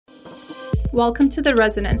Welcome to The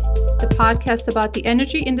Resonance, the podcast about the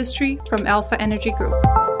energy industry from Alpha Energy Group.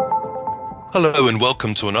 Hello and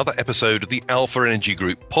welcome to another episode of the Alpha Energy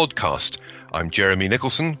Group podcast. I'm Jeremy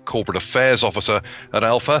Nicholson, Corporate Affairs Officer at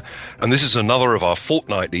Alpha, and this is another of our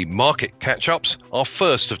fortnightly market catch-ups, our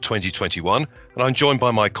first of 2021, and I'm joined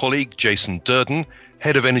by my colleague Jason Durden,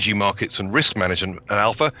 Head of Energy Markets and Risk Management at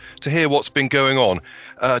Alpha, to hear what's been going on.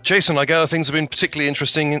 Jason, I gather things have been particularly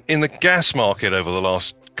interesting in the gas market over the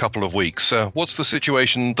last couple of weeks. What's the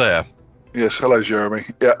situation there? Yes, hello, Jeremy.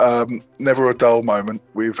 Yeah, never a dull moment.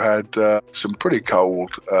 We've had some pretty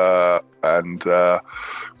cold and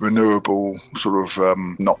renewable sort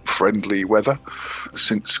of not friendly weather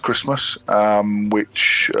since Christmas,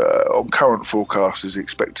 which on current forecasts is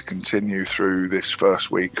expected to continue through this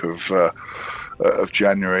first week of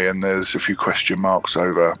January, and there's a few question marks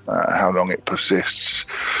over how long it persists.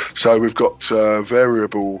 So we've got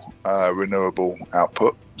variable renewable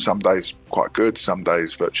output. Some days quite good, some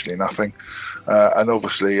days virtually nothing, and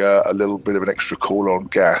obviously a little bit of an extra call on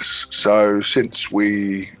gas. So since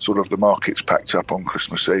the market's packed up on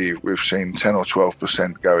Christmas Eve, we've seen 10 or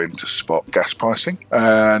 12% go into spot gas pricing,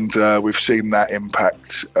 and we've seen that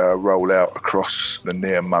impact roll out across the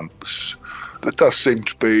near months. There does seem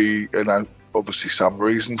to be, obviously some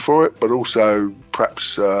reason for it, but also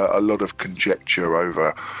perhaps a lot of conjecture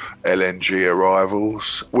over LNG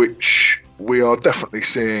arrivals, which we are definitely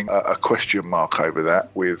seeing a question mark over that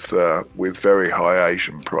with very high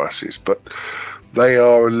Asian prices, but they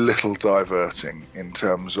are a little diverting in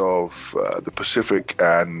terms of the Pacific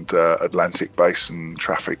and Atlantic Basin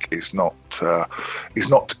traffic is not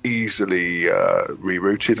easily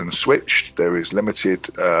rerouted and switched. There is limited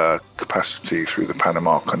capacity through the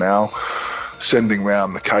Panama Canal. Sending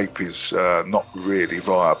round the Cape is not really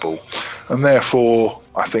viable, and therefore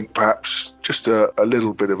I think perhaps just a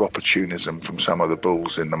little bit of opportunism from some of the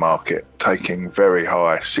bulls in the market, taking very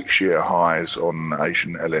high 6-year highs on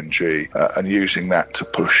Asian LNG and using that to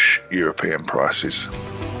push European prices.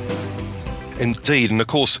 Indeed, and of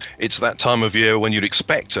course, it's that time of year when you'd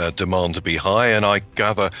expect demand to be high, and I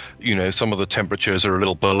gather, some of the temperatures are a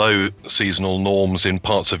little below seasonal norms in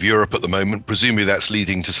parts of Europe at the moment. Presumably that's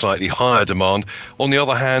leading to slightly higher demand. On the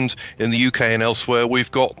other hand, in the UK and elsewhere,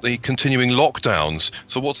 we've got the continuing lockdowns.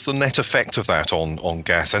 So what's the net effect of that on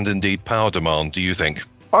gas and indeed power demand, do you think?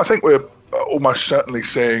 I think we're almost certainly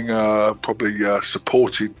seeing probably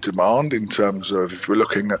supported demand in terms of, if we're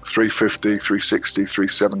looking at 350, 360,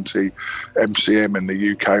 370 MCM in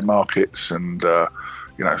the UK markets, and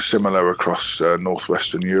similar across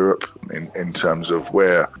northwestern Europe in terms of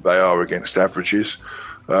where they are against averages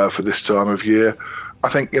for this time of year. I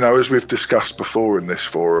think, as we've discussed before in this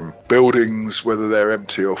forum, buildings, whether they're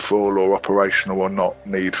empty or full or operational or not,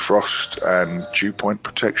 need frost and dew point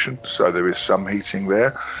protection, so there is some heating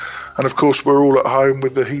there. And of course, we're all at home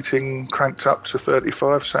with the heating cranked up to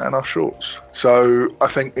 35, sat in our shorts. So I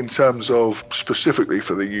think in terms of specifically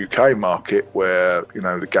for the UK market, where,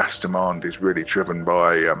 the gas demand is really driven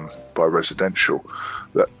by residential,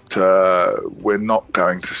 that we're not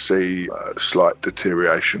going to see slight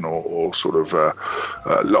deterioration or sort of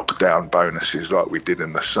lockdown bonuses like we did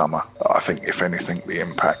in the summer. I think, if anything, the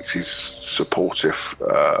impact is supportive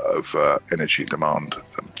of energy demand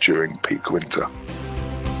during peak winter.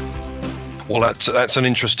 Well, that's an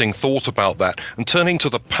interesting thought about that. And turning to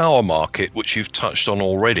the power market, which you've touched on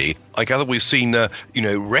already, I gather we've seen,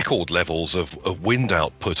 record levels of wind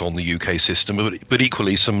output on the UK system, but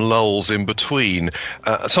equally some lulls in between.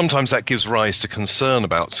 Sometimes that gives rise to concern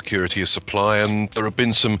about security of supply, and there have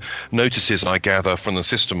been some notices, I gather, from the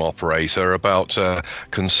system operator about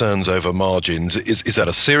concerns over margins. Is that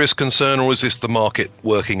a serious concern, or is this the market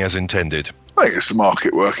working as intended? I think it's the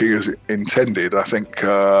market working as intended. I think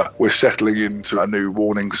we're settling into a new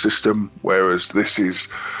warning system, whereas this is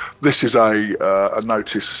a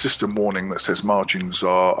notice, a system warning that says margins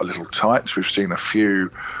are a little tight. We've seen a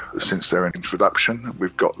few since their introduction.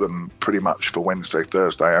 We've got them pretty much for Wednesday,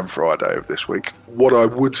 Thursday and Friday of this week. What I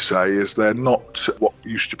would say is they're not what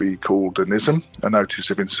used to be called an ISM, a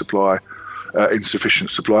notice of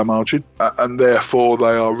insufficient supply margin, and therefore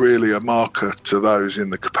they are really a marker to those in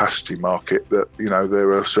the capacity market that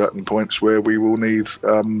there are certain points where we will need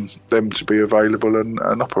them to be available and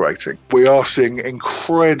operating. We are seeing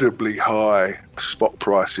incredibly high spot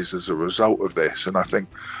prices as a result of this, and I think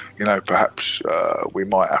perhaps we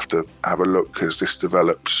might have to have a look as this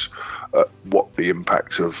develops at what the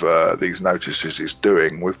impact of these notices is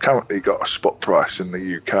doing. We've currently got a spot price in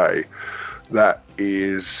the UK that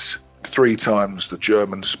is 3 times the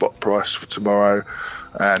German spot price for tomorrow,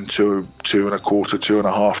 and two and a quarter,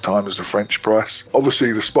 2.5 times the French price.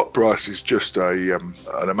 Obviously, the spot price is just an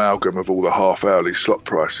amalgam of all the half-hourly slot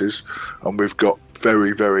prices, and we've got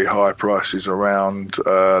very, very high prices around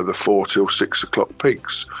the 4 till 6 o'clock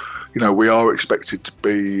peaks. We are expected to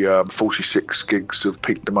be 46 gigs of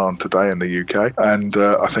peak demand today in the UK, and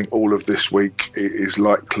I think all of this week is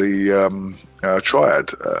likely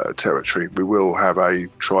triad territory. We will have a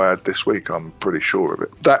triad this week, I'm pretty sure of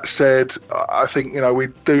it. That said, I think we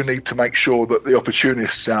do need to make sure that the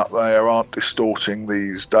opportunists out there aren't distorting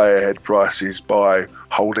these day-ahead prices by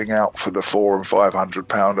holding out for the £400 and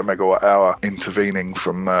 £500 a megawatt hour intervening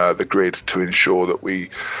from the grid to ensure that we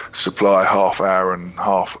supply half-hour and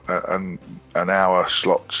an hour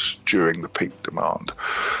slots during the peak demand.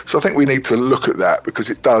 So I think we need to look at that, because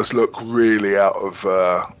it does look really out of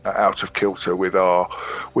kilter with our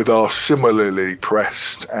similarly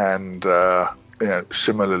pressed and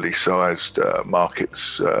similarly sized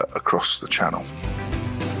markets across the channel.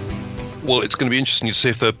 Well, it's going to be interesting to see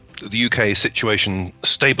if the UK situation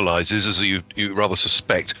stabilises, as you rather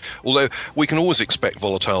suspect, although we can always expect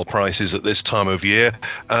volatile prices at this time of year,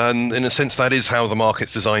 and in a sense that is how the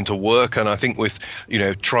market's designed to work. And I think with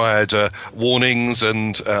triad warnings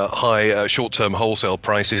and high short-term wholesale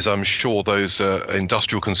prices, I'm sure those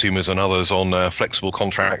industrial consumers and others on flexible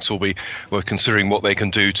contracts were considering what they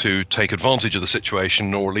can do to take advantage of the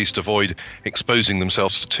situation, or at least avoid exposing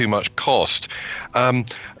themselves to too much cost.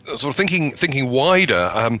 Sort of thinking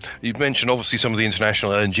wider, you'd mentioned obviously some of the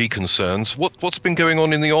international LNG concerns. What's been going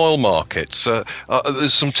on in the oil markets?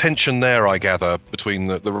 There's some tension there, I gather, between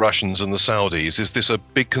the Russians and the Saudis. Is this a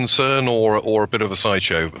big concern or a bit of a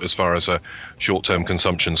sideshow as far as short-term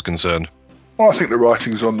consumption is concerned? Well, I think the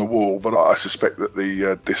writing's on the wall, but I suspect that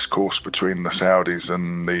the discourse between the Saudis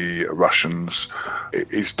and the Russians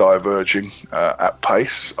is diverging at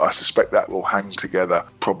pace. I suspect that will hang together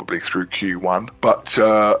probably through Q1. But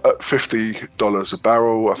at $50 a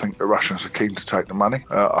barrel, I think the Russians are keen to take the money.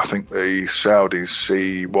 I think the Saudis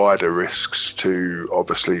see wider risks to,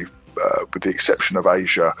 obviously, with the exception of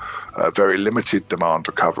Asia, very limited demand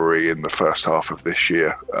recovery in the first half of this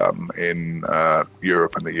year in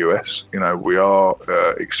Europe and the US. We are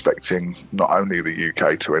expecting not only the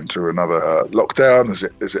UK to enter another lockdown as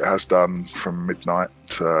it has done from midnight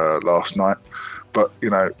last night, but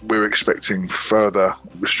we're expecting further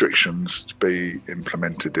restrictions to be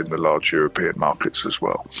implemented in the large European markets as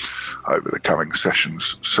well over the coming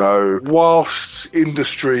sessions. So whilst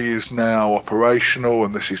industry is now operational,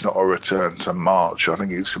 and this is not a return to March, I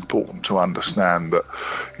think it's important to understand that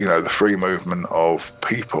the free movement of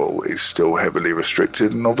people is still heavily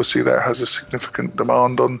restricted, and obviously that has a significant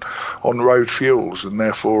demand on road fuels and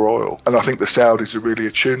therefore oil. And I think the Saudis are really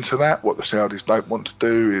attuned to that. What the Saudis don't want to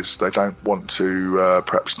do is they don't want to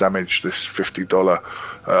perhaps damage this $50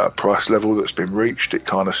 price level that's been reached. It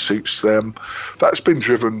kind of suits them. That's been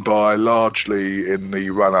driven by largely in the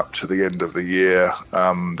run-up to the end of the year,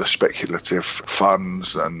 the speculative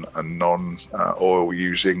funds and non-oil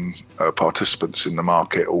using participants in the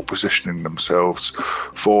market all positioning themselves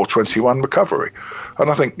for 21 recovery. And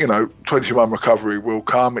I think 21 recovery will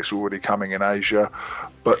come. It's already coming in Asia.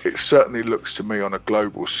 But it certainly looks to me on a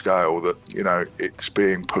global scale that, it's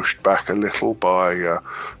being pushed back a little by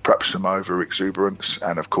perhaps some over-exuberance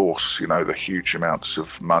and, of course, the huge amounts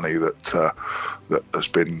of money that has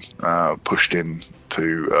been pushed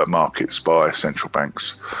into markets by central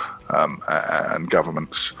banks and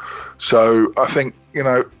governments. So I think,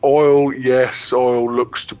 oil, yes, oil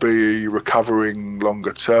looks to be recovering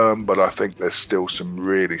longer term, but I think there's still some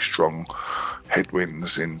really strong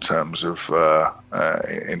headwinds in terms of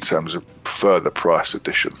further price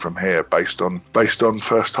addition from here based on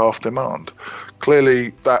first half demand.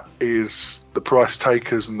 Clearly, that is the price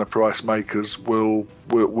takers and the price makers will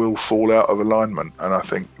fall out of alignment, and I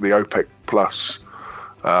think the OPEC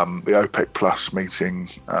Plus meeting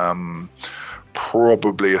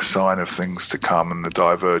probably a sign of things to come and the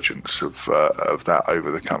divergence of that over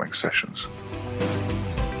the coming sessions.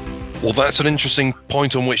 Well, that's an interesting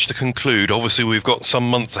point on which to conclude. Obviously, we've got some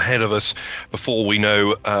months ahead of us before we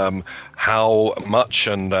know how much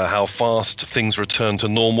and how fast things return to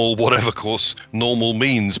normal, whatever, of course, normal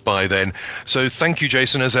means by then. So thank you,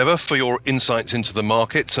 Jason, as ever, for your insights into the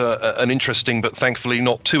market. An interesting but thankfully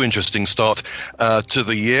not too interesting start to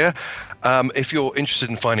the year. If you're interested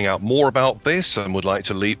in finding out more about this and would like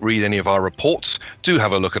to read any of our reports, do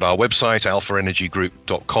have a look at our website,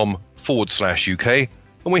 alphaenergygroup.com/UK.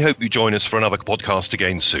 And we hope you join us for another podcast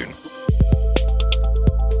again soon.